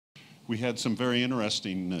We had some very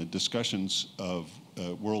interesting discussions of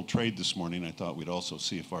world trade this morning. I thought we'd also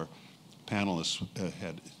see if our panelists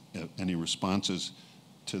had any responses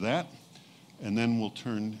to that. And then we'll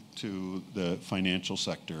turn to the financial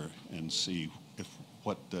sector and see if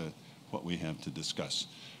what we have to discuss.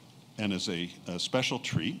 And as a special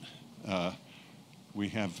treat, we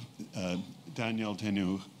have Daniel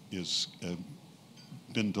Tenu is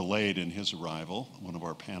been delayed in his arrival, one of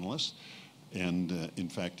our panelists. And in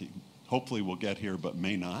fact, he hopefully will get here, but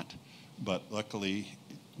may not. But luckily,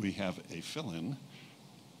 we have a fill-in,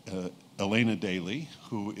 Elena Daly,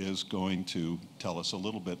 who is going to tell us a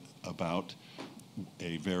little bit about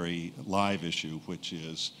a very live issue, which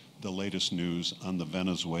is the latest news on the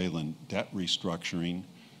Venezuelan debt restructuring,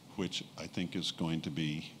 which I think is going to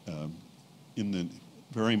be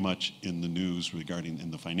very much in the news regarding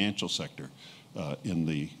in the financial sector in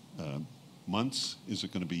the months. Is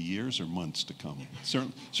it going to be years or months to come?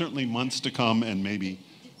 Certainly months to come, and maybe.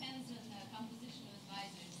 Depends on the composition of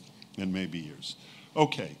advisors. And maybe years.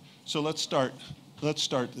 Okay, so let's start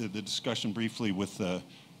the discussion briefly with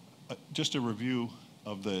just a review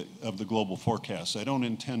of the global forecast. I don't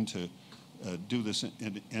intend to do this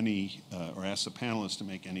in any or ask the panelists to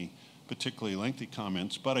make any particularly lengthy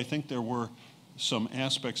comments, but I think there were some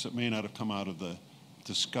aspects that may not have come out of the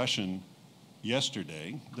discussion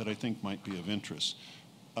yesterday that I think might be of interest.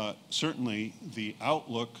 Certainly, the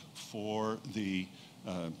outlook for the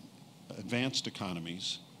advanced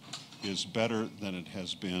economies is better than it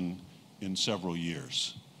has been in several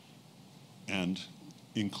years. And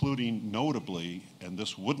including notably, and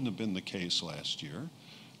this wouldn't have been the case last year,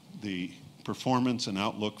 the performance and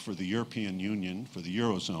outlook for the European Union, for the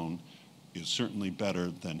Eurozone, is certainly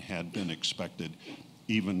better than had been expected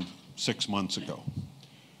even 6 months ago.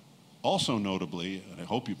 Also notably, and I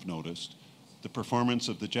hope you've noticed, the performance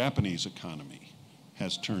of the Japanese economy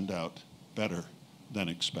has turned out better than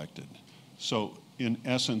expected. So in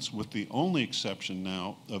essence, with the only exception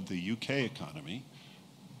now of the UK economy,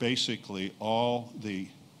 basically all the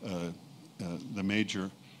major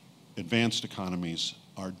advanced economies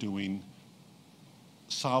are doing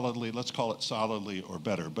solidly, let's call it solidly or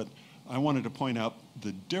better. But I wanted to point out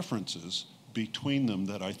the differences between them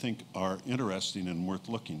that I think are interesting and worth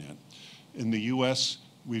looking at. In the US,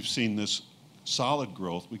 we've seen this solid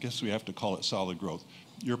growth. We guess we have to call it solid growth.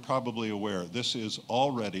 You're probably aware this is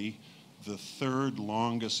already the third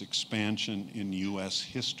longest expansion in US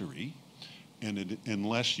history. And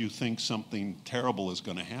unless you think something terrible is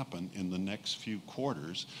going to happen in the next few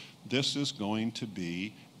quarters, this is going to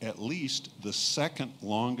be at least the second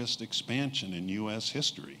longest expansion in US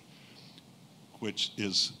history, which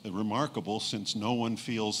is remarkable since no one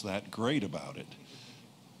feels that great about it.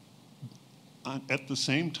 At the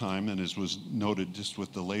same time, and as was noted just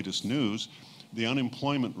with the latest news, the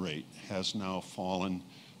unemployment rate has now fallen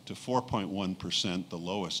to 4.1%, the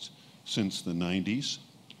lowest since the 90s,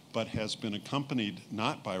 but has been accompanied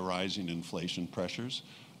not by rising inflation pressures,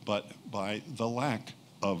 but by the lack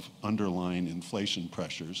of underlying inflation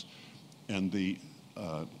pressures. And the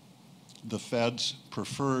Fed's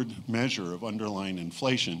preferred measure of underlying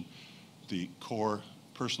inflation, the core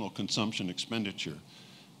personal consumption expenditure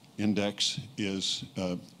index, is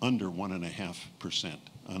under 1.5%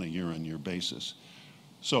 on a year-on-year basis.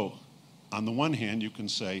 So on the one hand, you can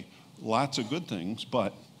say lots of good things,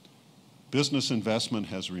 but business investment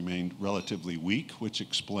has remained relatively weak, which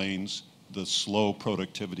explains the slow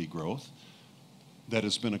productivity growth that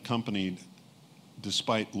has been accompanied,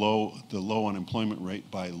 despite the low unemployment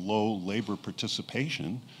rate, by low labor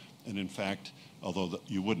participation. And in fact, although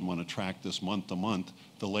you wouldn't want to track this month to month,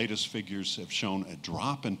 the latest figures have shown a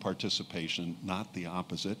drop in participation, not the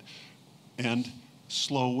opposite, and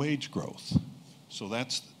slow wage growth. So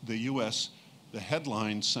that's the US. The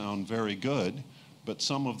headlines sound very good, but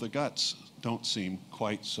some of the guts don't seem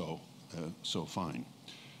quite so fine.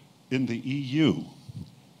 In the EU,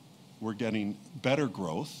 we're getting better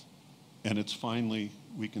growth, and it's finally,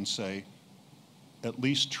 we can say, at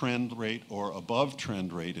least trend rate or above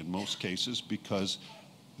trend rate in most cases, because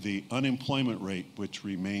the unemployment rate, which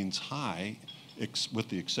remains high, with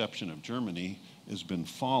the exception of Germany, has been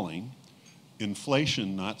falling.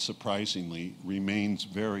 Inflation, not surprisingly, remains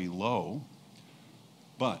very low,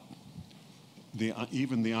 but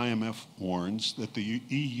even the IMF warns that the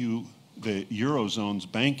Eurozone's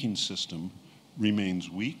banking system remains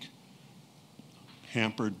weak,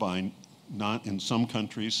 hampered by, in some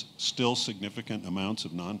countries, still significant amounts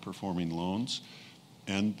of non-performing loans.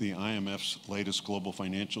 And the IMF's latest Global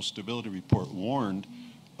Financial Stability Report warned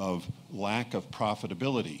of lack of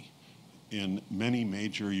profitability in many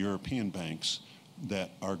major European banks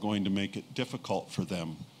that are going to make it difficult for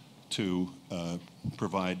them to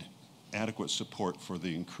provide adequate support for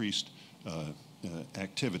the increased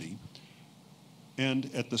activity.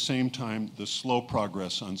 And at the same time, the slow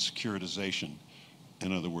progress on securitization.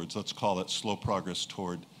 In other words, let's call it slow progress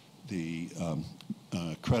toward the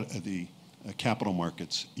capital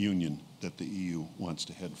markets union that the EU wants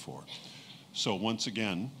to head for. So once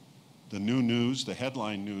again, the new news, the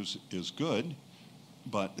headline news is good,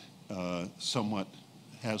 but somewhat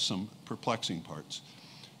has some perplexing parts.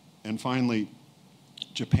 And finally,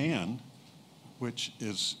 Japan, which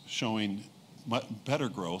is showing better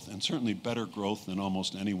growth, and certainly better growth than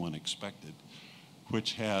almost anyone expected,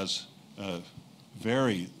 which has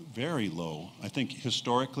very, very low, I think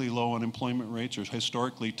historically low unemployment rates or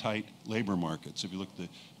historically tight labor markets. If you look at the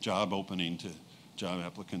job opening to job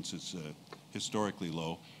applicants, it's historically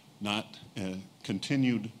low, not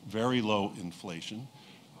continued very low inflation,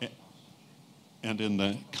 and in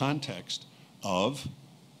the context of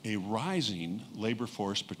a rising labor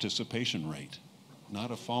force participation rate,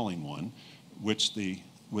 not a falling one,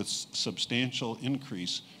 with substantial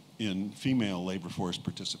increase in female labor force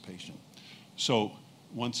participation. So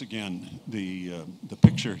once again, the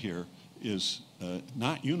picture here is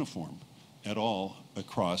not uniform at all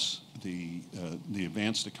across the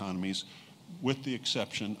advanced economies, with the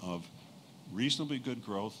exception of reasonably good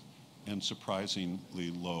growth and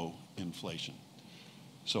surprisingly low inflation.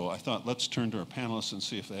 So I thought, let's turn to our panelists and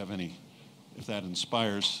see if they have any, if that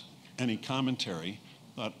inspires any commentary.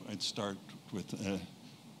 Thought I'd start with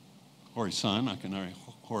Hori-san, Akinari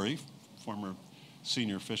Hori, former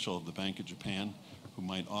senior official of the Bank of Japan, who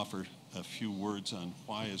might offer a few words on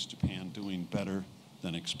why is Japan doing better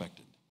than expected.